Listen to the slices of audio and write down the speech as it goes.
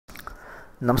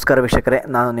ನಮಸ್ಕಾರ ವೀಕ್ಷಕರೇ,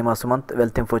 ನಾನು ನಿಮ್ಮ ಸುಮಂತ್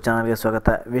ವೆಲ್ತ್ ಇನ್ಫೋ ಚಾನಲ್ಗೆ ಸ್ವಾಗತ.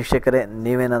 ವೀಕ್ಷಕರೇ,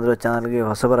 ನೀವೇನಾದರೂ ಚಾನಲ್ಗೆ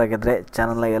ಹೊಸಬರಾಗಿದ್ದರೆ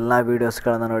ಚಾನಲ್ನ ಎಲ್ಲ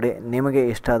ವೀಡಿಯೋಸ್ಗಳನ್ನು ನೋಡಿ. ನಿಮಗೆ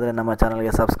ಇಷ್ಟ ಆದರೆ ನಮ್ಮ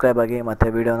ಚಾನಲ್ಗೆ ಸಬ್ಸ್ಕ್ರೈಬ್ ಆಗಿ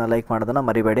ಮತ್ತು ವೀಡಿಯೋನ ಲೈಕ್ ಮಾಡೋದನ್ನು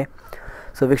ಮರಿಬೇಡಿ.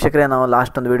 ಸೊ ವೀಕ್ಷಕರೇ, ನಾವು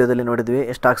ಲಾಸ್ಟ್ ಒಂದು ವೀಡಿಯೋದಲ್ಲಿ ನೋಡಿದ್ವಿ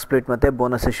ಸ್ಟಾಕ್ ಸ್ಪ್ಲಿಟ್ ಮತ್ತು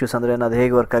ಬೋನಸ್ ಇಶ್ಯೂಸ್ ಅಂದರೆ ಅದು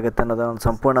ಹೇಗೆ ವರ್ಕ್ ಆಗುತ್ತೆ ಅನ್ನೋದರ ಒಂದು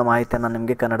ಸಂಪೂರ್ಣ ಮಾಹಿತಿಯನ್ನು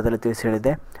ನಿಮಗೆ ಕನ್ನಡದಲ್ಲಿ ತಿಳಿಸಿ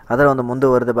ಹೇಳಿದ್ದೆ. ಅದರ ಒಂದು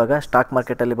ಮುಂದುವರೆದ ಭಾಗ ಸ್ಟಾಕ್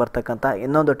ಮಾರ್ಕೆಟಲ್ಲಿ ಬರ್ತಕ್ಕಂಥ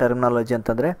ಇನ್ನೊಂದು ಟರ್ಮಿನಾಲಜಿ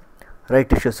ಅಂತಂದರೆ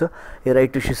ರೈಟ್ ಇಶ್ಯೂಸು. ಈ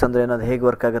ರೈಟ್ ಇಶ್ಯೂಸ್ ಅಂದರೆ ಏನದು, ಹೇಗೆ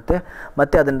ವರ್ಕ್ ಆಗುತ್ತೆ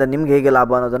ಮತ್ತು ಅದರಿಂದ ನಿಮ್ಗೆ ಹೇಗೆ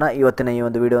ಲಾಭ ಅನ್ನೋದನ್ನು ಇವತ್ತಿನ ಈ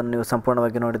ಒಂದು ವಿಡಿಯೋವನ್ನು ನೀವು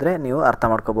ಸಂಪೂರ್ಣವಾಗಿ ನೋಡಿದರೆ ನೀವು ಅರ್ಥ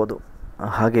ಮಾಡ್ಕೋಬೋದು.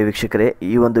 ಹಾಗೆ ವೀಕ್ಷಕರೇ,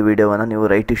 ಈ ಒಂದು ವಿಡಿಯೋವನ್ನು ನೀವು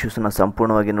ರೈಟ್ ಇಶ್ಯೂಸನ್ನು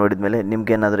ಸಂಪೂರ್ಣವಾಗಿ ನೋಡಿದ ಮೇಲೆ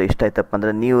ನಿಮಗೇನಾದರೂ ಇಷ್ಟ ಆಯ್ತಪ್ಪ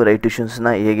ಅಂದರೆ ನೀವು ರೈಟ್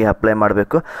ಇಶ್ಯೂಸ್ನ ಹೇಗೆ ಅಪ್ಲೈ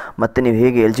ಮಾಡಬೇಕು ಮತ್ತು ನೀವು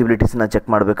ಹೇಗೆ ಎಲಿಜಿಬಿಲಿಟೀಸ್ನ ಚೆಕ್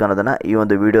ಮಾಡಬೇಕು ಅನ್ನೋದನ್ನು ಈ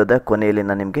ಒಂದು ವಿಡಿಯೋದ ಕೊನೆಯಲ್ಲಿ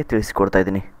ನಾನು ನಿಮಗೆ ತಿಳಿಸಿಕೊಡ್ತಾ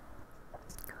ಇದ್ದೀನಿ.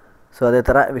 ಸೊ ಅದೇ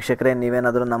ಥರ ವೀಕ್ಷಕರೇ,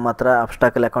 ನೀವೇನಾದರೂ ನಮ್ಮ ಹತ್ರ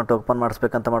ಅಪ್ಸ್ಟಾಕಲ್ಲಿ ಅಕೌಂಟ್ ಓಪನ್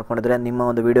ಮಾಡಿಸ್ಬೇಕಂತ ಮಾಡ್ಕೊಂಡಿದ್ರೆ ನಿಮ್ಮ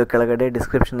ಒಂದು ವಿಡಿಯೋ ಕೆಳಗಡೆ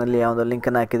ಡಿಸ್ಕ್ರಿಪ್ಷನಲ್ಲಿ ಯಾವುದೋ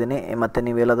ಲಿಂಕನ್ನು ಹಾಕಿದ್ದೀನಿ. ಮತ್ತು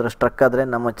ನೀವು ಎಲ್ಲಾದರೂ ಸ್ಟ್ರಕ್ ಆದರೆ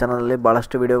ನಮ್ಮ ಚಾನಲಲ್ಲಿ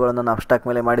ಭಾಳಷ್ಟು ವೀಡಿಯೋಗಳನ್ನು ನಾನು ಅಪ್ಸ್ಟಾಕ್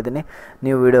ಮೇಲೆ ಮಾಡಿದ್ದೀನಿ.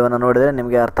 ನೀವು ವೀಡಿಯೋವನ್ನು ನೋಡಿದರೆ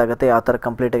ನಿಮಗೆ ಅರ್ಥ ಆಗುತ್ತೆ ಯಾವ ಥರ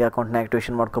ಕಂಪ್ಲೀಟಾಗಿ ಅಕೌಂಟ್ನ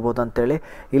ಆ್ಯಕ್ಟಿವೇಷನ್ ಮಾಡ್ಕೋಬೋದು ಅಂತೇಳಿ.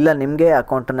 ಇಲ್ಲ ನಿಮಗೆ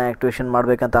ಅಕೌಂಟನ್ನು ಆ್ಯಕ್ಟಿವೇಷನ್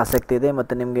ಮಾಡಬೇಕಂತ ಆಸಕ್ತಿ ಇದೆ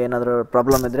ಮತ್ತು ನಿಮಗೆ ಏನಾದರೂ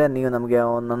ಪ್ರಾಬ್ಲಮ್ ಇದ್ದರೆ ನೀವು ನಮಗೆ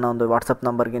ನನ್ನ ಒಂದು ವಾಟ್ಸಪ್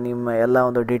ನಂಬರ್ಗೆ ನಿಮ್ಮ ಎಲ್ಲ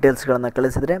ಒಂದು ಡೀಟೇಲ್ಸ್ಗಳನ್ನು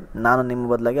ಕಳಿಸಿದರೆ ನಾನು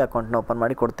ನಿಮ್ಮ ಬದಲಾಗಿ ಅಕೌಂಟ್ನ ಓಪನ್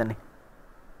ಮಾಡಿ ಕೊಡ್ತೇನೆ.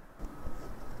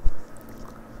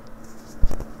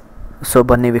 ಸೊ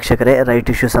ಬನ್ನಿ ವೀಕ್ಷಕರೇ, ರೈಟ್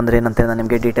ಇಶ್ಯೂಸ್ ಅಂದರೆ ಏನಂತ ನಾನು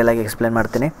ನಿಮಗೆ ಡೀಟೇಲಾಗಿ ಎಕ್ಸ್ಪ್ಲೇನ್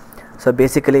ಮಾಡ್ತೀನಿ. ಸೊ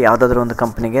ಬೇಸಿಕಲಿ ಯಾವುದಾದ್ರೂ ಒಂದು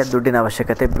ಕಂಪ್ನಿಗೆ ದುಡ್ಡಿನ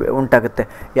ಅವಶ್ಯಕತೆ ಉಂಟಾಗುತ್ತೆ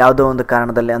ಯಾವುದೋ ಒಂದು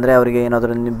ಕಾರಣದಲ್ಲಿ. ಅಂದರೆ ಅವರಿಗೆ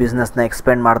ಏನಾದರೂ ಬಿಸ್ನೆಸ್ನ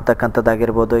ಎಕ್ಸ್ಪೆಂಡ್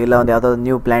ಮಾಡ್ತಕ್ಕಂಥದ್ದಾಗಿರ್ಬೋದು, ಇಲ್ಲ ಒಂದು ಯಾವುದಾದ್ರು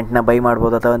ನ್ಯೂ ಪ್ಲ್ಯಾಂಟ್ನ ಬೈ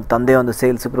ಮಾಡ್ಬೋದು, ಅಥವಾ ತಂದೆ ಒಂದು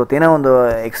ಸೇಲ್ಸ್ ಗ್ರೋತ್ ಏನೋ ಒಂದು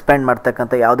ಎಕ್ಸ್ಪೆಂಡ್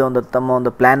ಮಾಡ್ತಕ್ಕಂಥ ಯಾವುದೋ ಒಂದು ತಮ್ಮ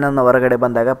ಒಂದು ಪ್ಲ್ಯಾನನ್ನು ಹೊರಗಡೆ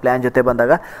ಬಂದಾಗ, ಪ್ಲ್ಯಾನ್ ಜೊತೆ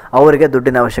ಬಂದಾಗ ಅವರಿಗೆ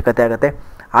ದುಡ್ಡಿನ ಅವಶ್ಯಕತೆ ಆಗುತ್ತೆ.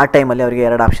 ಆ ಟೈಮಲ್ಲಿ ಅವರಿಗೆ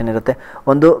ಎರಡು ಆಪ್ಷನ್ ಇರುತ್ತೆ.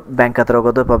 ಒಂದು ಬ್ಯಾಂಕ್ ಹತ್ರ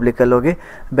ಹೋಗೋದು, ಪಬ್ಲಿಕಲ್ಲಿ ಹೋಗಿ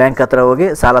ಬ್ಯಾಂಕ್ ಹತ್ರ ಹೋಗಿ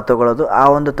ಸಾಲ ತೊಗೊಳ್ಳೋದು. ಆ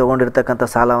ಒಂದು ತೊಗೊಂಡಿರ್ತಕ್ಕಂಥ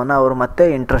ಸಾಲವನ್ನು ಅವರು ಮತ್ತೆ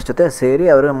ಇಂಟ್ರೆಸ್ಟ್ ಜೊತೆ ಸೇರಿ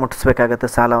ಅವರು ಮುಟ್ಟಿಸ್ಬೇಕಾಗತ್ತೆ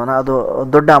ಸಾಲವನ್ನು. ಅದು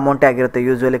ದೊಡ್ಡ ಅಮೌಂಟೇ ಆಗಿರುತ್ತೆ.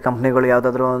 ಯೂಶ್ವಲಿ ಕಂಪ್ನಿಗಳು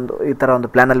ಯಾವುದಾದ್ರೂ ಒಂದು ಈ ಥರ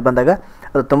ಒಂದು ಪ್ಲ್ಯಾನಲ್ಲಿ ಬಂದಾಗ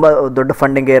ಅದು ತುಂಬ ದೊಡ್ಡ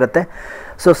ಫಂಡಿಂಗೇ ಇರುತ್ತೆ.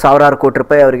 ಸೊ ಸಾವಿರಾರು ಕೋಟಿ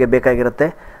ರೂಪಾಯಿ ಅವರಿಗೆ ಬೇಕಾಗಿರುತ್ತೆ.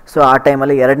 ಸೊ ಆ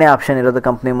ಟೈಮಲ್ಲಿ ಎರಡನೇ ಆಪ್ಷನ್ ಇರೋದು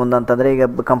ಕಂಪ್ನಿ ಮುಂದೆ ಅಂತಂದರೆ, ಈಗ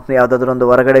ಕಂಪ್ನಿ ಯಾವುದಾದ್ರೂ ಒಂದು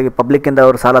ಹೊರಗಡೆ ಪಬ್ಲಿಕ್ಕಿಂದ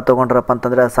ಅವರು ಸಾಲ ತೊಗೊಂಡ್ರಪ್ಪ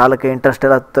ಅಂತಂದರೆ ಆ ಸಾಲಕ್ಕೆ ಇಂಟ್ರೆಸ್ಟ್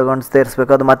ಎಲ್ಲ ತೊಗೊಂಡು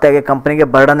ಸೇರಿಸಬೇಕು. ಅದು ಮತ್ತೆ ಹಾಗೆ ಕಂಪ್ನಿಗೆ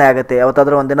ಬರ್ಡನೇ ಆಗುತ್ತೆ.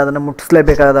 ಯಾವತ್ತಾದರೂ ಒಂದಿನ ಅದನ್ನು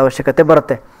ಮುಟ್ಟಿಸಲೇಬೇಕಾದ ಅವಶ್ಯಕತೆ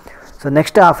ಬರುತ್ತೆ. ಸೊ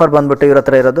ನೆಕ್ಸ್ಟ್ ಆಫರ್ ಬಂದುಬಿಟ್ಟು ಇವ್ರ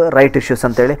ಹತ್ರ ಇರೋದು ರೈಟ್ ಇಶ್ಯೂಸ್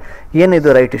ಅಂತೇಳಿ.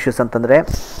 ಏನಿದು ರೈಟ್ ಇಶ್ಯೂಸ್ ಅಂತಂದರೆ,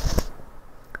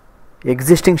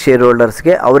 ಎಕ್ಸಿಸ್ಟಿಂಗ್ ಶೇರ್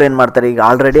ಹೋಲ್ಡರ್ಸ್ಗೆ ಅವ್ರೇನು ಮಾಡ್ತಾರೆ, ಈಗ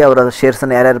ಆಲ್ರೆಡಿ ಅವರ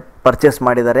ಶೇರ್ಸನ್ನು ಯಾರ್ಯಾರು ಪರ್ಚೇಸ್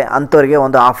ಮಾಡಿದ್ದಾರೆ ಅಂಥವ್ರಿಗೆ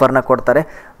ಒಂದು ಆಫರ್ನ ಕೊಡ್ತಾರೆ.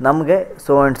 ನಮಗೆ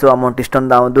ಸೊ ಆ್ಯಂಡ್ ಸೊ ಅಮೌಂಟ್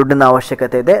ಇಷ್ಟೊಂದು ದುಡ್ಡಿನ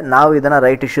ಅವಶ್ಯಕತೆ ಇದೆ, ನಾವು ಇದನ್ನು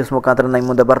ರೈಟ್ ಇಶ್ಯೂಸ್ ಮುಖಾಂತರ ನಿಮ್ಮ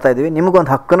ಮುಂದೆ ಬರ್ತಾಯಿದ್ದೀವಿ,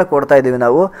 ನಿಮಗೊಂದು ಹಕ್ಕನ್ನು ಕೊಡ್ತಾ ಇದ್ದೀವಿ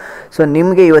ನಾವು. ಸೊ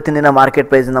ನಿಮಗೆ ಇವತ್ತಿನ ದಿನ ಮಾರ್ಕೆಟ್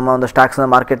ಪ್ರೈಸ್, ನಮ್ಮ ಒಂದು ಸ್ಟಾಕ್ಸ್ನ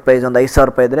ಮಾರ್ಕೆಟ್ ಪ್ರೈಸ್ ಒಂದು 5,000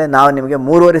 ರೂಪಾಯಿ ಇದ್ದರೆ ನಾವು ನಿಮಗೆ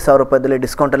 3,500 ರೂಪಾಯಿದಲ್ಲಿ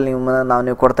ಡಿಸ್ಕೌಂಟಲ್ಲಿ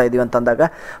ನೀವು ಕೊಡ್ತಾ ಇದ್ದೀವಿ ಅಂತಂದಾಗ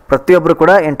ಪ್ರತಿಯೊಬ್ಬರು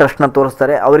ಕೂಡ ಇಂಟ್ರೆಸ್ಟ್ನ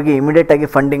ತೋರಿಸ್ತಾರೆ. ಅವರಿಗೆ ಇಮಿಡಿಯೇಟಾಗಿ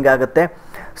ಫಂಡಿಂಗ್ ಆಗುತ್ತೆ.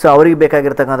 ಸೊ ಅವ್ರಿಗೆ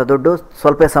ಬೇಕಾಗಿರ್ತಕ್ಕಂಥ ದುಡ್ಡು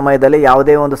ಸ್ವಲ್ಪ ಸಮಯದಲ್ಲಿ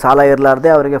ಯಾವುದೇ ಒಂದು ಸಾಲ ಇರಲಾರ್ದೆ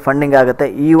ಅವರಿಗೆ ಫಂಡಿಂಗ್ ಆಗುತ್ತೆ.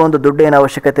 ಈ ಒಂದು ದುಡ್ಡು ಏನು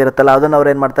ಅವಶ್ಯಕತೆ ಇರುತ್ತಲ್ಲ ಅದನ್ನು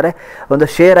ಅವ್ರು ಏನು ಮಾಡ್ತಾರೆ, ಒಂದು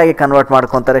ಶೇರ್ ಆಗಿ ಕನ್ವರ್ಟ್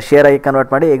ಮಾಡ್ಕೊತಾರೆ. ಶೇರ್ ಆಗಿ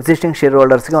ಕನ್ವರ್ಟ್ ಮಾಡಿ ಎಕ್ಸಿಸ್ಟಿಂಗ್ ಶೇರ್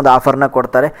ಹೋಲ್ಡರ್ಸ್ಗೆ ಒಂದು ಆಫರ್ನ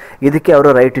ಕೊಡ್ತಾರೆ. ಇದಕ್ಕೆ ಅವರು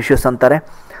ರೈಟ್ ಇಶ್ಯೂಸ್ ಅಂತಾರೆ.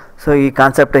 ಸೊ ಈ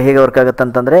ಕಾನ್ಸೆಪ್ಟ್ ಹೇಗೆ ವರ್ಕ್ ಆಗುತ್ತೆ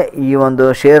ಅಂತಂದರೆ, ಈ ಒಂದು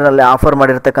ಶೇರ್ನಲ್ಲಿ ಆಫರ್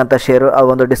ಮಾಡಿರ್ತಕ್ಕಂಥ ಶೇರು ಆ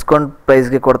ಒಂದು ಡಿಸ್ಕೌಂಟ್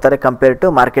ಪ್ರೈಸ್ಗೆ ಕೊಡ್ತಾರೆ ಕಂಪೇರ್ ಟು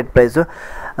ಮಾರ್ಕೆಟ್ ಪ್ರೈಸು.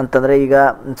 ಅಂತಂದರೆ ಈಗ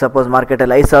ಸಪೋಸ್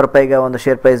ಮಾರ್ಕೆಟಲ್ಲಿ 5,000 ರೂಪಾಯಿಗೆ ಒಂದು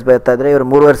ಶೇರ್ ಪ್ರೈಸ್ ಬರ್ತಾ ಇದ್ದರೆ ಇವರು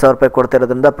 3,500 ರೂಪಾಯಿ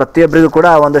ಕೊಡ್ತಿರೋದ್ರಿಂದ ಪ್ರತಿಯೊಬ್ಬರಿಗೂ ಕೂಡ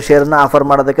ಆ ಒಂದು ಶೇರನ್ನ ಆಫರ್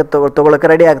ಮಾಡೋದಕ್ಕೆ ತೊಗೊಳಕ್ಕೆ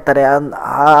ರೆಡಿ ಆಗ್ತಾರೆ.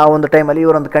 ಆ ಒಂದು ಟೈಮಲ್ಲಿ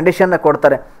ಇವರೊಂದು ಕಂಡೀಷನ್ನ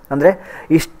ಕೊಡ್ತಾರೆ. ಅಂದರೆ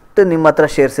ಇಷ್ಟು ನಿಮ್ಮ ಹತ್ರ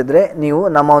ಶೇರ್ಸ್ ಇದ್ದರೆ ನೀವು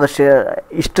ನಮ್ಮ ಒಂದು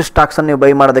ಇಷ್ಟು ಸ್ಟಾಕ್ಸನ್ನು ನೀವು ಬೈ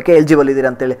ಮಾಡೋದಕ್ಕೆ ಎಲಿಜಿಬಲ್ ಇದ್ದೀರಿ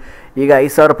ಅಂತೇಳಿ. ಈಗ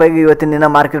 5,000 ರೂಪಾಯಿಗೆ ಇವತ್ತಿನ ದಿನ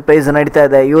ಮಾರ್ಕೆಟ್ ಪ್ರೈಸ್ ನಡೀತಾ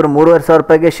ಇದೆ, ಇವರು 3,500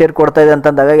 ರೂಪಾಯಿಗೆ ಶೇರ್ ಕೊಡ್ತಾ ಇದೆ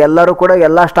ಅಂತಂದಾಗ ಎಲ್ಲರೂ ಕೂಡ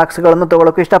ಎಲ್ಲ ಸ್ಟಾಕ್ಸ್ಗಳನ್ನು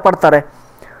ತೊಗೊಳಕ್ಕೆ ಇಷ್ಟಪಡ್ತಾರೆ.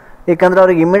 ಏಕೆಂದರೆ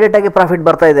ಅವ್ರಿಗೆ ಇಮಿಡಿಯೇಟಾಗಿ ಪ್ರಾಫಿಟ್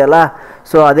ಬರ್ತಾ ಇದೆಯಲ್ಲ.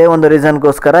 ಸೊ ಅದೇ ಒಂದು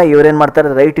ರೀಸನ್ಗೋಸ್ಕರ ಇವರೇನು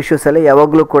ಮಾಡ್ತಾರೆ, ರೈಟ್ ಇಶ್ಯೂಸಲ್ಲಿ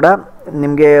ಯಾವಾಗಲೂ ಕೂಡ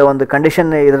ನಿಮಗೆ ಒಂದು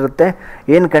ಕಂಡೀಷನ್ ಇರುತ್ತೆ.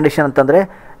 ಏನು ಕಂಡೀಷನ್ ಅಂತಂದರೆ,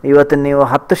 ಇವತ್ತು ನೀವು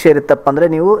 10 ಶೇರ್ ಇತ್ತಪ್ಪ ಅಂದರೆ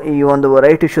ನೀವು ಈ ಒಂದು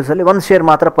ರೈಟ್ ಇಶ್ಯೂಸಲ್ಲಿ 1 ಶೇರ್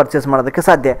ಮಾತ್ರ ಪರ್ಚೇಸ್ ಮಾಡೋದಕ್ಕೆ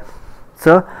ಸಾಧ್ಯ.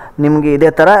 ಸೊ ನಿಮಗೆ ಇದೇ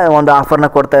ಥರ ಒಂದು ಆಫರ್ನ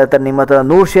ಕೊಡ್ತಾ ಇರ್ತಾರೆ. ನಿಮ್ಮ ಹತ್ರ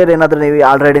 100 ಶೇರ್ ಏನಾದರೂ ನೀವು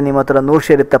ಆಲ್ರೆಡಿ ನಿಮ್ಮ ಹತ್ರ 100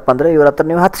 ಶೇರ್ ಇತ್ತಪ್ಪ ಅಂದರೆ ಇವ್ರ ಹತ್ರ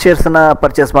ನೀವು 10 ಶೇರ್ಸನ್ನು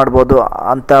ಪರ್ಚೇಸ್ ಮಾಡ್ಬೋದು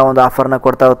ಅಂತ ಒಂದು ಆಫರ್ನ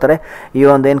ಕೊಡ್ತಾ ಹೋಗ್ತಾರೆ. ಈ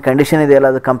ಒಂದು ಏನು ಕಂಡೀಷನ್ ಇದೆಯಲ್ಲ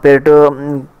ಅದು compare to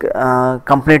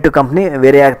company to company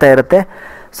very ಆಗ್ತಾ ಇರುತ್ತೆ.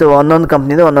 ಸೊ ಒಂದೊಂದು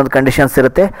ಕಂಪ್ನಿದು ಒಂದೊಂದು ಕಂಡೀಷನ್ಸ್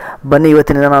ಇರುತ್ತೆ. ಬನ್ನಿ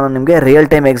ಇವತ್ತಿನ ನಾನು ನಿಮಗೆ ರಿಯಲ್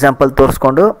ಟೈಮ್ ಎಕ್ಸಾಂಪಲ್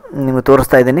ತೋರಿಸ್ಕೊಂಡು ನಿಮಗೆ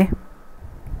ತೋರಿಸ್ತಾ ಇದ್ದೀನಿ.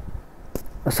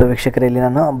 ಸೊ ವೀಕ್ಷಕರೇ, ಇಲ್ಲಿ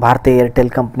ನಾನು ಭಾರತೀಯ ಏರ್ಟೆಲ್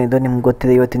ಕಂಪ್ನಿದು ನಿಮ್ಗೆ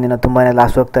ಗೊತ್ತಿದೆ ಇವತ್ತಿನ ದಿನ ತುಂಬಾ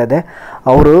ಲಾಸ್ ಹೋಗ್ತಾ ಇದೆ.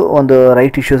 ಅವರು ಒಂದು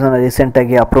ರೈಟ್ ಇಶ್ಯೂಸನ್ನು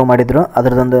ರೀಸೆಂಟಾಗಿ ಅಪ್ರೂವ್ ಮಾಡಿದರು.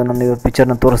 ಅದರದೊಂದು ನಾನು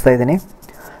ಪಿಕ್ಚರ್ನ ತೋರಿಸ್ತಾ ಇದ್ದೀನಿ.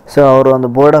 ಸೊ ಅವರು ಒಂದು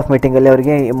ಬೋರ್ಡ್ ಆಫ್ ಮೀಟಿಂಗಲ್ಲಿ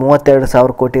ಅವರಿಗೆ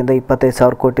 32,000 ಕೋಟಿಯಿಂದ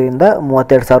 25,000 ಕೋಟಿಯಿಂದ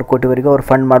 32,000 ಕೋಟಿವರೆಗೂ ಅವ್ರು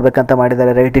ಫಂಡ್ ಮಾಡಬೇಕಂತ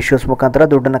ಮಾಡಿದ್ದಾರೆ. ರೈಟ್ ಇಶ್ಯೂಸ್ ಮುಖಾಂತರ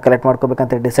ದುಡ್ಡನ್ನು ಕಲೆಕ್ಟ್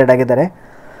ಮಾಡ್ಕೋಬೇಕಂತ ಡಿಸೈಡ್ ಆಗಿದ್ದಾರೆ.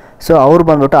 ಸೊ ಅವ್ರು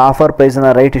ಬಂದ್ಬಿಟ್ಟು ಆಫರ್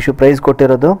ಪ್ರೈಸನ್ನು ರೈಟ್ ಇಶ್ಯೂ ಪ್ರೈಸ್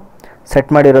ಕೊಟ್ಟಿರೋದು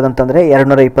ಸೆಟ್ ಮಾಡಿರೋದು ಅಂತಂದರೆ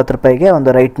 220 ರೂಪಾಯಿಗೆ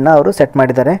ಒಂದು ರೈಟ್ನ ಅವರು ಸೆಟ್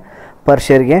ಮಾಡಿದ್ದಾರೆ ಪರ್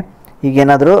ಶೇರ್ಗೆ.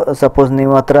 ಈಗೇನಾದರೂ ಸಪೋಸ್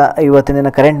ನೀವು ಹತ್ರ ಇವತ್ತಿನ ದಿನ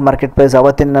ಕರೆಂಟ್ ಮಾರ್ಕೆಟ್ ಪ್ರೈಸ್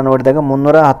ಅವತ್ತಿನ ದಿನ ನೋಡಿದಾಗ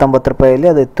 319 ರೂಪಾಯಲ್ಲಿ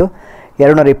ಅದು ಇತ್ತು.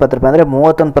 220 ರೂಪಾಯಿ ಅಂದರೆ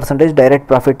 31% ಡೈರೆಕ್ಟ್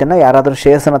ಪ್ರಾಫಿಟನ್ನು ಯಾರಾದರೂ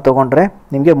ಶೇರ್ಸನ್ನು ತೊಗೊಂಡ್ರೆ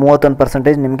ನಿಮಗೆ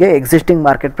 31% ನಿಮಗೆ ಎಕ್ಸಿಸ್ಟಿಂಗ್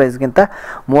ಮಾರ್ಕೆಟ್ ಪ್ರೈಸ್ಗಿಂತ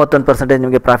 31%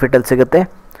 ನಿಮಗೆ ಪ್ರಾಫಿಟಲ್ಲಿ ಸಿಗುತ್ತೆ.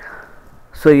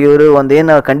 ಸೊ ಇವರು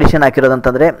ಒಂದೇನು ಕಂಡೀಷನ್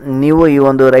ಹಾಕಿರೋದಂತಂದರೆ, ನೀವು ಈ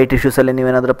ಒಂದು ರೈಟ್ ಇಶ್ಯೂಸಲ್ಲಿ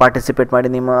ನೀವೇನಾದರೂ ಪಾರ್ಟಿಸಿಪೇಟ್ ಮಾಡಿ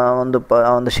ನಿಮ್ಮ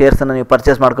ಒಂದು ಶೇರ್ಸನ್ನು ನೀವು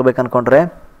ಪರ್ಚೇಸ್ ಮಾಡ್ಕೋಬೇಕು ಅಂದ್ಕೊಂಡ್ರೆ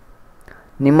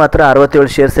ನಿಮ್ಮ ಹತ್ರ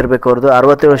 67 ಶೇರ್ಸ್ ಇರಬೇಕು. ಅವ್ರದ್ದು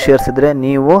 67 ಶೇರ್ಸ್ ಇದ್ದರೆ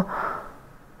ನೀವು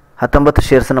 19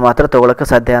 ಶೇರ್ಸನ್ನು ಮಾತ್ರ ತೊಗೊಳಕ್ಕೆ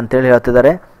ಸಾಧ್ಯ ಅಂತೇಳಿ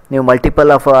ಹೇಳ್ತಿದ್ದಾರೆ. ನೀವು ಮಲ್ಟಿಪಲ್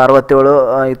ಆಫ್ 67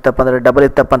 ಇತ್ತಪ್ಪ ಅಂದರೆ ಡಬಲ್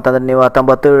ಇತ್ತಪ್ಪ ಅಂತಂದರೆ ನೀವು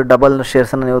 19 ಡಬಲ್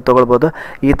ಶೇರ್ಸನ್ನು ನೀವು ತೊಗೊಳ್ಬೋದು.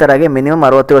 ಈ ಥರಾಗಿ ಮಿನಿಮಮ್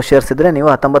 67 ಶೇರ್ಸ್ ಇದ್ದರೆ ನೀವು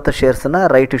 19 ಶೇರ್ಸನ್ನು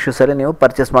ರೈಟ್ ಇಶ್ಯೂಸಲ್ಲಿ ನೀವು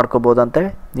ಪರ್ಚೇಸ್ ಮಾಡ್ಕೋಬೋದು ಅಂತೇಳಿ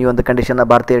ಈ ಒಂದು ಕಂಡೀಷನ್ನ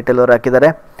ಭಾರತೀಯ ಏರ್ಟೆಲ್ ಅವರು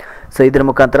ಹಾಕಿದ್ದಾರೆ. ಸೊ ಇದ್ರ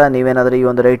ಮುಖಾಂತರ ನೀವೇನಾದರೂ ಈ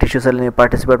ಒಂದು ರೈಟ್ ಇಶ್ಯೂಸಲ್ಲಿ ನೀವು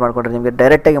ಪಾರ್ಟಿಸಿಪೇಟ್ ಮಾಡಿಕೊಂಡ್ರೆ ನಿಮಗೆ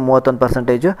ಡೈರೆಕ್ಟಾಗಿ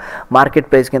 31% ಮಾರ್ಕೆಟ್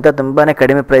ಪ್ರೈಸ್ಗಿಂತ ತುಂಬಾ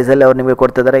ಕಡಿಮೆ ಪ್ರೈಸಲ್ಲಿ ಅವ್ರು ನಿಮಗೆ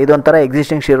ಕೊಡ್ತಿದ್ದಾರೆ. ಇದೊಂಥರ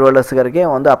ಎಕ್ಸಿಸ್ಟಿಂಗ್ ಶೇರ್ ಹೋಲ್ಡರ್ಸ್ಗಳಿಗೆ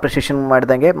ಒಂದು ಅಪ್ರಿಷಿಯೇಷನ್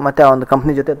ಮಾಡಿದಂಗೆ, ಮತ್ತು ಆ ಒಂದು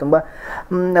ಕಂಪ್ನಿ ಜೊತೆ ತುಂಬ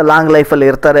ಲಾಂಗ್ ಲೈಫಲ್ಲಿ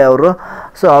ಇರ್ತಾರೆ ಅವರು.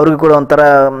 ಸೊ ಅವ್ರಿಗೂ ಕೂಡ ಒಂಥರ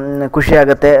ಖುಷಿ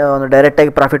ಆಗುತ್ತೆ, ಒಂದು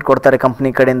ಡೈರೆಕ್ಟಾಗಿ ಪ್ರಾಫಿಟ್ ಕೊಡ್ತಾರೆ ಕಂಪ್ನಿ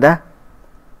ಕಡೆಯಿಂದ.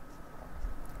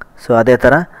 ಸೊ ಅದೇ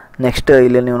ಥರ ನೆಕ್ಸ್ಟ್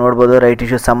ಇಲ್ಲಿ ನೀವು ನೋಡ್ಬೋದು ರೈಟ್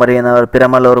ಇಶ್ಯೂಸ್ ಸಮ್ಮರಿ ಏನೋ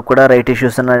ಪಿರಮಲ್ ಅವರು ಕೂಡ ರೈಟ್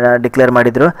ಇಶ್ಯೂಸನ್ನು ಡಿಕ್ಲೇರ್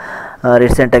ಮಾಡಿದರು.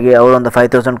 ರೀಸೆಂಟಾಗಿ ಅವರು ಒಂದು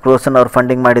 5000 crores ಅವ್ರು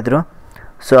ಫಂಡಿಂಗ್ ಮಾಡಿದರು.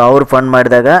 ಸೊ ಅವ್ರು ಫಂಡ್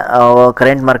ಮಾಡಿದಾಗ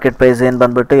ಕರೆಂಟ್ ಮಾರ್ಕೆಟ್ ಪ್ರೈಸ್ ಏನು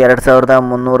ಬಂದುಬಿಟ್ಟು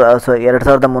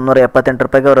 2378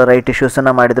 ರೂಪಾಯಿಗೆ ಅವರು ರೈಟ್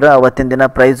ಇಶ್ಯೂಸನ್ನು ಮಾಡಿದರು. ಅವತ್ತಿನ ದಿನ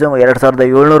ಪ್ರೈಸು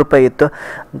 2700 ರೂಪಾಯಿ ಇತ್ತು.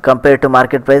 ಕಂಪೇರ್ ಟು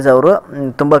ಮಾರ್ಕೆಟ್ ಪ್ರೈಸ್ ಅವರು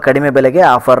ತುಂಬ ಕಡಿಮೆ ಬೆಲೆಗೆ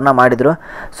ಆಫರ್ನ ಮಾಡಿದರು.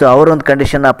 ಸೊ ಅವರೊಂದು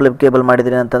ಕಂಡೀಷನ್ ಅಪ್ಲಿಕೇಬಲ್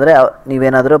ಮಾಡಿದ್ರಿ ಅಂತಂದರೆ,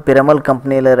 ನೀವೇನಾದರೂ ಪಿರಮಲ್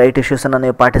ಕಂಪ್ನಿಯಲ್ಲಿ ರೈಟ್ ಇಶ್ಯೂಸನ್ನು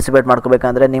ನೀವು ಪಾರ್ಟಿಸಿಪೇಟ್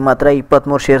ಮಾಡ್ಕೋಬೇಕಂದ್ರೆ ನಿಮ್ಮ ಹತ್ರ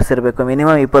 23 ಶೇರ್ಸ್ ಇರಬೇಕು.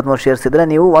 ಮಿನಿಮಮ್ 23 ಶೇರ್ಸ್ ಇದ್ದರೆ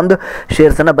ನೀವು ಒಂದು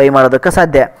ಶೇರ್ಸನ್ನು ಬೈ ಮಾಡೋದಕ್ಕೆ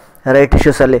ಸಾಧ್ಯ ರೈಟ್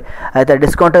ಇಶ್ಯೂಸಲ್ಲಿ. ಆಯಿತಾ,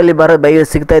 ಡಿಸ್ಕೌಂಟಲ್ಲಿ ಬೈ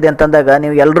ಸಿಗ್ತಾಯಿದೆ ಅಂತಂದಾಗ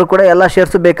ನೀವು ಎಲ್ಲರೂ ಕೂಡ ಎಲ್ಲ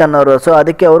ಶೇರ್ಸು ಬೇಕನ್ನೋರು. ಸೊ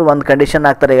ಅದಕ್ಕೆ ಅವರು ಒಂದು ಕಂಡೀಷನ್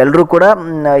ಹಾಕ್ತಾರೆ, ಎಲ್ಲರೂ ಕೂಡ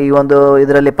ಈ ಒಂದು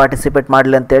ಇದರಲ್ಲಿ ಪಾರ್ಟಿಸಿಪೇಟ್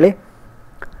ಮಾಡಲಿ ಅಂತೇಳಿ.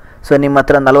 ಸೊ ನಿಮ್ಮ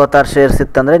ಹತ್ರ 46 ಶೇರ್ಸ್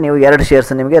ಇತ್ತಂದರೆ ನೀವು 2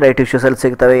 ಶೇರ್ಸ್ ನಿಮಗೆ ರೈಟ್ ಇಶ್ಯೂಸಲ್ಲಿ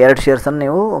ಸಿಗ್ತವೆ. 2 ಶೇರ್ಸನ್ನು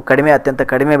ನೀವು ಅತ್ಯಂತ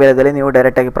ಕಡಿಮೆ ಬೆಲೆಯಲ್ಲಿ ನೀವು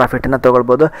ಡೈರೆಕ್ಟಾಗಿ ಪ್ರಾಫಿಟನ್ನು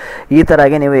ತೊಗೊಳ್ಬೋದು. ಈ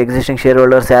ಥರಾಗಿ ನೀವು ಎಕ್ಸಿಸ್ಟಿಂಗ್ ಶೇರ್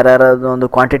ಹೋಲ್ಡರ್ಸ್ ಯಾರ್ಯಾರು ಒಂದು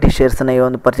ಕ್ವಾಂಟಿಟಿ ಶೇರ್ಸನ್ನು ಈ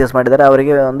ಒಂದು ಪರ್ಚೇಸ್ ಮಾಡಿದ್ದಾರೆ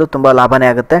ಅವರಿಗೆ ಒಂದು ತುಂಬ ಲಾಭನೇ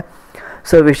ಆಗುತ್ತೆ.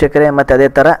 ಸೊ ವೀಕ್ಷಕರೇ, ಮತ್ತು ಅದೇ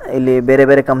ಥರ ಇಲ್ಲಿ ಬೇರೆ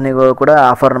ಬೇರೆ ಕಂಪ್ನಿಗಳು ಕೂಡ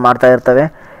ಆಫರ್ ಮಾಡ್ತಾ ಇರ್ತವೆ.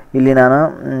 ಇಲ್ಲಿ ನಾನು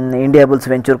ಇಂಡಿಯಾ ಬುಲ್ಸ್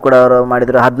ವೆಂಚೂರ್ ಕೂಡ ಅವರು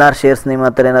ಮಾಡಿದರು. 16 ಶೇರ್ಸ್ ನಿಮ್ಮ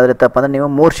ಹತ್ರ ಏನಾದರೂ ಇತ್ತಪ್ಪ ಅಂದರೆ ನೀವು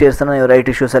 3 ಶೇರ್ಸನ್ನು ನೀವು ರೈಟ್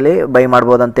ಇಶ್ಯೂಸಲ್ಲಿ ಬೈ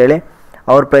ಮಾಡ್ಬೋದು ಅಂತೇಳಿ.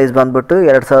 ಅವ್ರ ಪ್ರೈಸ್ ಬಂದುಬಿಟ್ಟು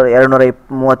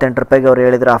 2238 ರೂಪಾಯಿಗೆ ಅವ್ರು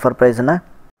ಹೇಳಿದ್ರು ಆಫರ್ ಪ್ರೈಸನ್ನು.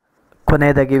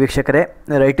 ಕೊನೆಯದಾಗಿ ವೀಕ್ಷಕರೇ,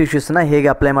 ರೈಟ್ ಇಶ್ಯೂಸನ್ನ ಹೇಗೆ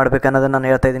ಅಪ್ಲೈ ಮಾಡಬೇಕು ಅನ್ನೋದನ್ನು ನಾನು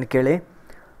ಹೇಳ್ತಾ ಇದ್ದೀನಿ ಕೇಳಿ.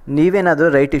 ನೀವೇನಾದರೂ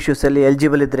ರೈಟ್ ಇಶ್ಯೂಸಲ್ಲಿ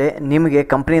ಎಲಿಜಿಬಲ್ ಇದ್ದರೆ ನಿಮಗೆ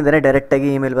ಕಂಪ್ನಿಯಿಂದಲೇ ಡೈರೆಕ್ಟಾಗಿ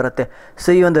ಇಮೇಲ್ ಬರುತ್ತೆ. ಸೊ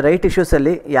ಈ ಒಂದು ರೈಟ್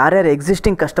ಇಶ್ಯೂಸಲ್ಲಿ ಯಾರ್ಯಾರು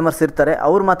ಎಕ್ಸಿಸ್ಟಿಂಗ್ ಕಸ್ಟಮರ್ಸ್ ಇರ್ತಾರೆ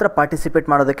ಅವ್ರು ಮಾತ್ರ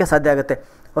ಪಾರ್ಟಿಸಿಪೇಟ್ ಮಾಡೋದಕ್ಕೆ ಸಾಧ್ಯ ಆಗುತ್ತೆ.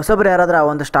 ಹೊಸಬ್ರು ಯಾರಾದರೂ ಆ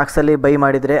ಒಂದು ಸ್ಟಾಕ್ಸಲ್ಲಿ ಬೈ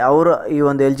ಮಾಡಿದರೆ ಅವರು ಈ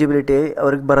ಒಂದು ಎಲಿಜಿಬಿಲಿಟಿ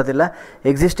ಅವ್ರಿಗೆ ಬರೋದಿಲ್ಲ.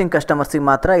 ಎಕ್ಸಿಸ್ಟಿಂಗ್ ಕಸ್ಟಮರ್ಸಿಗೆ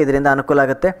ಮಾತ್ರ ಇದರಿಂದ ಅನುಕೂಲ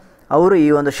ಆಗುತ್ತೆ. ಅವರು ಈ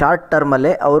ಒಂದು ಶಾರ್ಟ್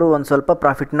ಟರ್ಮಲ್ಲೇ ಅವರು ಒಂದು ಸ್ವಲ್ಪ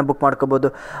ಪ್ರಾಫಿಟ್ನ ಬುಕ್ ಮಾಡ್ಕೋಬೋದು.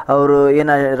 ಅವರು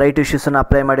ಏನು ರೈಟ್ ಇಶ್ಯೂಸನ್ನು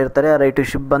ಅಪ್ಲೈ ಮಾಡಿರ್ತಾರೆ, ಆ ರೈಟ್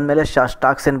ಇಶ್ಯೂ ಬಂದಮೇಲೆ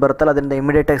ಸ್ಟಾಕ್ಸ್ ಏನು ಬರುತ್ತಲ್ಲ ಅದರಿಂದ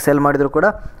ಇಮಿಡಿಯೇಟಾಗಿ ಸೆಲ್ ಮಾಡಿದ್ರು ಕೂಡ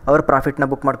ಅವರು ಪ್ರಾಫಿಟ್ನ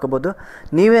ಬುಕ್ ಮಾಡ್ಕೋಬೋದು.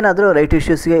 ನೀವೇನಾದರೂ ರೈಟ್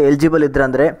ಇಶ್ಯೂಸ್ಗೆ ಎಲಿಜಿಬಲ್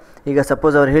ಇದ್ರಂದರೆ, ಈಗ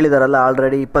ಸಪೋಸ್ ಅವ್ರು ಹೇಳಿದಾರಲ್ಲ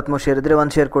ಆಲ್ರೆಡಿ 23 ಶೇರ್ ಇದ್ದರೆ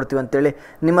 1 ಶೇರ್ ಕೊಡ್ತೀವಿ ಅಂತೇಳಿ,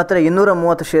 ನಿಮ್ಮ ಹತ್ರ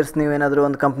 230 ಶೇರ್ಸ್ ನೀವೇನಾದರೂ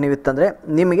ಒಂದು ಕಂಪ್ನಿ ಇತ್ತಂದರೆ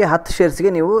ನಿಮಗೆ 10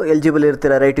 ಶೇರ್ಸ್ಗೆ ನೀವು ಎಲಿಜಿಬಲ್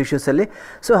ಇರ್ತೀರ ರೈಟ್ ಇಶ್ಯೂಸಲ್ಲಿ.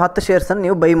 ಸೊ 10 ಶೇರ್ಸನ್ನು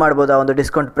ನೀವು ಬೈ ಮಾಡ್ಬೋದು ಆ ಒಂದು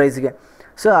ಡಿಸ್ಕೌಂಟ್ ಪ್ರೈಸ್ಗೆ.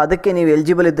 ಸೊ ಅದಕ್ಕೆ ನೀವು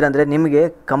ಎಲಿಜಿಬಲ್ ಇದ್ದರೆ ಅಂದರೆ ನಿಮಗೆ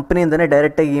ಕಂಪ್ನಿಯಿಂದನೇ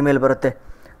ಡೈರೆಕ್ಟಾಗಿ ಇಮೇಲ್ ಬರುತ್ತೆ.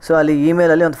 ಸೊ ಅಲ್ಲಿ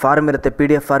ಇಮೇಲಲ್ಲಿ ಒಂದು ಫಾರ್ಮ್ ಇರುತ್ತೆ,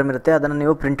 PDF ಫಾರ್ಮ್ ಇರುತ್ತೆ, ಅದನ್ನು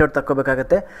ನೀವು ಪ್ರಿಂಟೌಟ್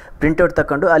ತಗೋಬೇಕಾಗುತ್ತೆ. ಪ್ರಿಂಟೌಟ್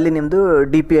ತಗೊಂಡು ಅಲ್ಲಿ ನಿಮ್ಮದು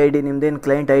DP ID, ನಿಮ್ಮದೇನು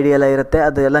ಕ್ಲೈಂಟ್ ID ಎಲ್ಲ ಇರುತ್ತೆ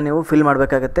ಅದೆಲ್ಲ ನೀವು ಫಿಲ್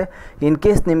ಮಾಡಬೇಕಾಗುತ್ತೆ. ಇನ್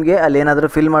ಕೇಸ್ ನಿಮಗೆ ಅಲ್ಲಿ ಏನಾದರೂ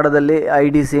ಫಿಲ್ ಮಾಡೋದಲ್ಲಿ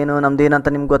IDs ಏನು ನಮ್ದು ಏನಂತ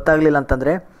ನಿಮ್ಗೆ ಗೊತ್ತಾಗಲಿಲ್ಲ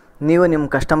ಅಂತಂದರೆ, ನೀವು ನಿಮ್ಮ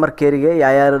ಕಸ್ಟಮರ್ ಕೇರಿಗೆ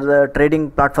ಯಾರ್ಯಾರು ಟ್ರೇಡಿಂಗ್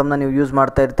ಪ್ಲಾಟ್ಫಾರ್ಮ್ನ ನೀವು ಯೂಸ್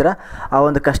ಮಾಡ್ತಾ ಇರ್ತೀರ ಆ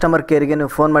ಒಂದು ಕಸ್ಟಮರ್ ಕೇರಿಗೆ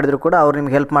ನೀವು ಫೋನ್ ಮಾಡಿದರೂ ಕೂಡ ಅವ್ರು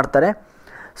ನಿಮ್ಗೆ ಹೆಲ್ಪ್ ಮಾಡ್ತಾರೆ.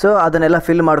 ಸೊ ಅದನ್ನೆಲ್ಲ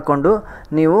ಫಿಲ್ ಮಾಡಿಕೊಂಡು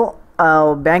ನೀವು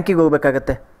ಬ್ಯಾಂಕಿಗೆ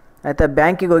ಹೋಗಬೇಕಾಗತ್ತೆ. ಆಯಿತಾ,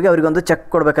 ಬ್ಯಾಂಕಿಗೆ ಹೋಗಿ ಅವರಿಗೊಂದು ಚೆಕ್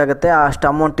ಕೊಡಬೇಕಾಗತ್ತೆ. ಅಷ್ಟು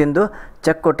ಅಮೌಂಟಿಂದು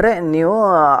ಚೆಕ್ ಕೊಟ್ಟರೆ ನೀವು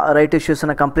ರೈಟ್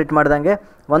ಇಶ್ಯೂಸನ್ನು ಕಂಪ್ಲೀಟ್ ಮಾಡ್ದಂಗೆ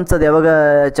ಒನ್ಸ್ ಅದು ಯಾವಾಗ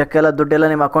ಚೆಕ್ ಎಲ್ಲ ದುಡ್ಡೆಲ್ಲ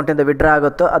ನಿಮ್ಮ ಅಕೌಂಟಿಂದ ವಿಡ್ರಾ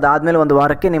ಆಗುತ್ತೋ ಅದಾದಮೇಲೆ 1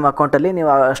 ವಾರಕ್ಕೆ ನಿಮ್ಮ ಅಕೌಂಟಲ್ಲಿ ನೀವು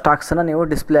ಸ್ಟಾಕ್ಸನ್ನು ನೀವು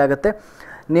ಡಿಸ್ಪ್ಲೇ ಆಗುತ್ತೆ.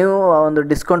 ನೀವು ಒಂದು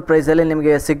ಡಿಸ್ಕೌಂಟ್ ಪ್ರೈಸಲ್ಲಿ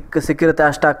ನಿಮಗೆ ಸಿಕ್ಕಿರುತ್ತೆ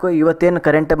ಆ ಸ್ಟಾಕು. ಇವತ್ತೇನು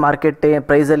ಕರೆಂಟ್ ಮಾರ್ಕೆಟ್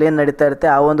ಪ್ರೈಸಲ್ಲಿ ಏನು ನಡೀತಾ ಇರುತ್ತೆ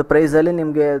ಆ ಒಂದು ಪ್ರೈಸಲ್ಲಿ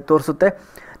ನಿಮಗೆ ತೋರಿಸುತ್ತೆ.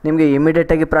 ನಿಮಗೆ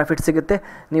ಇಮಿಡಿಯೇಟಾಗಿ ಪ್ರಾಫಿಟ್ ಸಿಗುತ್ತೆ.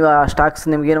 ನೀವು ಆ ಸ್ಟಾಕ್ಸ್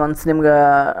ನಿಮಗೇನು ಒನ್ಸ್ ನಿಮ್ಗೆ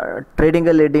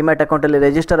ಟ್ರೇಡಿಂಗಲ್ಲಿ ಡಿಮ್ಯಾಟ್ ಅಕೌಂಟಲ್ಲಿ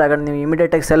ರಿಜಿಸ್ಟರ್ ಆಗೋದು ನೀವು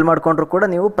ಇಮಿಡಿಯೇಟಾಗಿ ಸೆಲ್ ಮಾಡಿಕೊಂಡ್ರು ಕೂಡ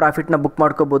ನೀವು ಪ್ರಾಫಿಟ್ನ ಬುಕ್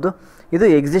ಮಾಡ್ಕೋಬೋದು. ಇದು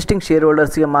ಎಕ್ಸಿಸ್ಟಿಂಗ್ ಶೇರ್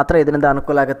ಹೋಲ್ಡರ್ಸ್ಗೆ ಮಾತ್ರ ಇದರಿಂದ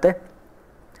ಅನುಕೂಲ ಆಗುತ್ತೆ.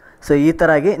 ಸೊ ಈ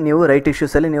ಥರಾಗಿ ನೀವು ರೈಟ್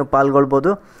ಇಶ್ಯೂಸಲ್ಲಿ ನೀವು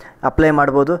ಪಾಲ್ಗೊಳ್ಬೋದು, ಅಪ್ಲೈ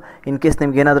ಮಾಡ್ಬೋದು. ಇನ್ ಕೇಸ್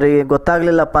ನಿಮ್ಗೆ ಏನಾದರೂ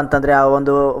ಗೊತ್ತಾಗಲಿಲ್ಲಪ್ಪ ಅಂತಂದರೆ ಆ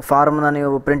ಒಂದು ಫಾರ್ಮ್ನ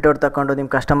ನೀವು ಪ್ರಿಂಟೌಟ್ ತಗೊಂಡು ನಿಮ್ಮ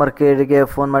ಕಸ್ಟಮರ್ ಕೇರಿಗೆ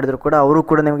ಫೋನ್ ಮಾಡಿದ್ರು ಕೂಡ ಅವರು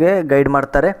ಕೂಡ ನಿಮಗೆ ಗೈಡ್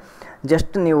ಮಾಡ್ತಾರೆ.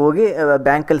 ಜಸ್ಟ್ ನೀವು ಹೋಗಿ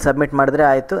ಬ್ಯಾಂಕಲ್ಲಿ ಸಬ್ಮಿಟ್ ಮಾಡಿದ್ರೆ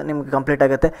ಆಯಿತು, ನಿಮ್ಗೆ ಕಂಪ್ಲೀಟ್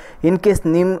ಆಗುತ್ತೆ. ಇನ್ ಕೇಸ್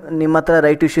ನಿಮ್ಮ ಹತ್ರ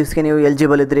ರೈಟ್ ಇಶ್ಯೂಸ್ಗೆ ನೀವು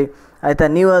ಎಲಿಜಿಬಲ್ ಇದ್ರಿ, ಆಯಿತಾ,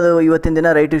 ನೀವು ಅದು ಇವತ್ತಿನ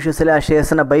ದಿನ ರೈಟ್ ಇಶ್ಯೂಸಲ್ಲಿ ಆ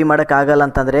ಶೇರ್ಸನ್ನು ಬೈ ಮಾಡೋಕ್ಕಾಗಲ್ಲ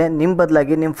ಅಂತಂದರೆ ನಿಮ್ಮ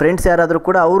ಬದಲಾಗಿ ನಿಮ್ಮ ಫ್ರೆಂಡ್ಸ್ ಯಾರಾದರೂ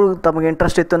ಕೂಡ ಅವರು ತಮಗೆ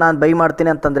ಇಂಟ್ರೆಸ್ಟ್ ಇತ್ತು ನಾನು ಬೈ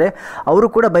ಮಾಡ್ತೀನಿ ಅಂತಂದರೆ ಅವರು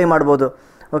ಕೂಡ ಬೈ ಮಾಡ್ಬೋದು.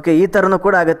 ಓಕೆ, ಈ ಥರನೂ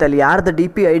ಕೂಡ ಆಗುತ್ತೆ. ಅಲ್ಲಿ ಯಾರ್ದು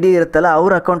DP ID ಇರುತ್ತಲ್ಲ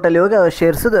ಅವ್ರ ಅಕೌಂಟಲ್ಲಿ ಹೋಗಿ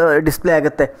ಶೇರ್ಸು ಡಿಸ್ಪ್ಲೇ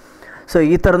ಆಗುತ್ತೆ. ಸೊ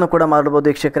ಈ ಥರನೂ ಕೂಡ ಮಾಡ್ಬೋದು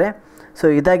ವೀಕ್ಷಕರೇ. ಸೊ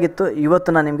ಇದಾಗಿತ್ತು ಇವತ್ತು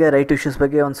ನಾನು ನಿಮಗೆ ರೈಟ್ ಇಶ್ಯೂಸ್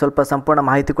ಬಗ್ಗೆ ಒಂದು ಸ್ವಲ್ಪ ಸಂಪೂರ್ಣ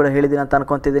ಮಾಹಿತಿ ಕೂಡ ಹೇಳಿದ್ದೀನಿ ಅಂತ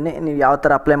ಅನ್ಕೊತಿದ್ದೀನಿ. ನೀವು ಯಾವ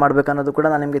ಥರ ಅಪ್ಲೈ ಮಾಡಬೇಕು ಅನ್ನೋದು ಕೂಡ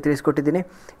ನಾನು ನಿಮಗೆ ತಿಳಿಸ್ಕೊಟ್ಟಿದ್ದೀನಿ.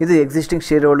 ಇದು ಎಕ್ಸಿಸ್ಟಿಂಗ್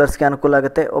ಶೇರ್ ಹೋಲ್ಡರ್ಸ್ಗೆ ಅನುಕೂಲ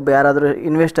ಆಗುತ್ತೆ. ಒಬ್ಬ ಯಾರಾದರೂ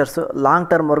ಇನ್ವೆಸ್ಟರ್ಸು ಲಾಂಗ್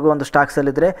ಟರ್ಮ್ವರೆಗೂ ಒಂದು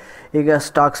ಸ್ಟಾಕ್ಸಲ್ಲಿದ್ದರೆ, ಈಗ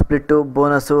stock split,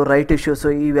 bonus, right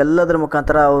issues ಇವೆಲ್ಲದರ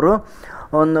ಮುಖಾಂತರ ಅವರು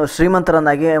ಒಂದು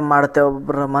ಶ್ರೀಮಂತರನ್ನಾಗಿ ಮಾಡುತ್ತೆ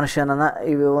ಒಬ್ಬರ ಮನುಷ್ಯನನ್ನು.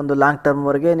 ಇವು ಒಂದು ಲಾಂಗ್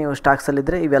ಟರ್ಮ್ವರೆಗೆ ನೀವು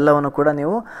ಸ್ಟಾಕ್ಸಲ್ಲಿದ್ದರೆ ಇವೆಲ್ಲವನ್ನು ಕೂಡ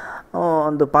ನೀವು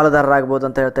ಒಂದು ಪಾಲುದಾರರಾಗ್ಬೋದು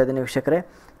ಅಂತ ಹೇಳ್ತಾ ಇದ್ದೀನಿ ವೀಕ್ಷಕರೇ.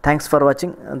 Thanks for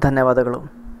watching. ಧನ್ಯವಾದಗಳು.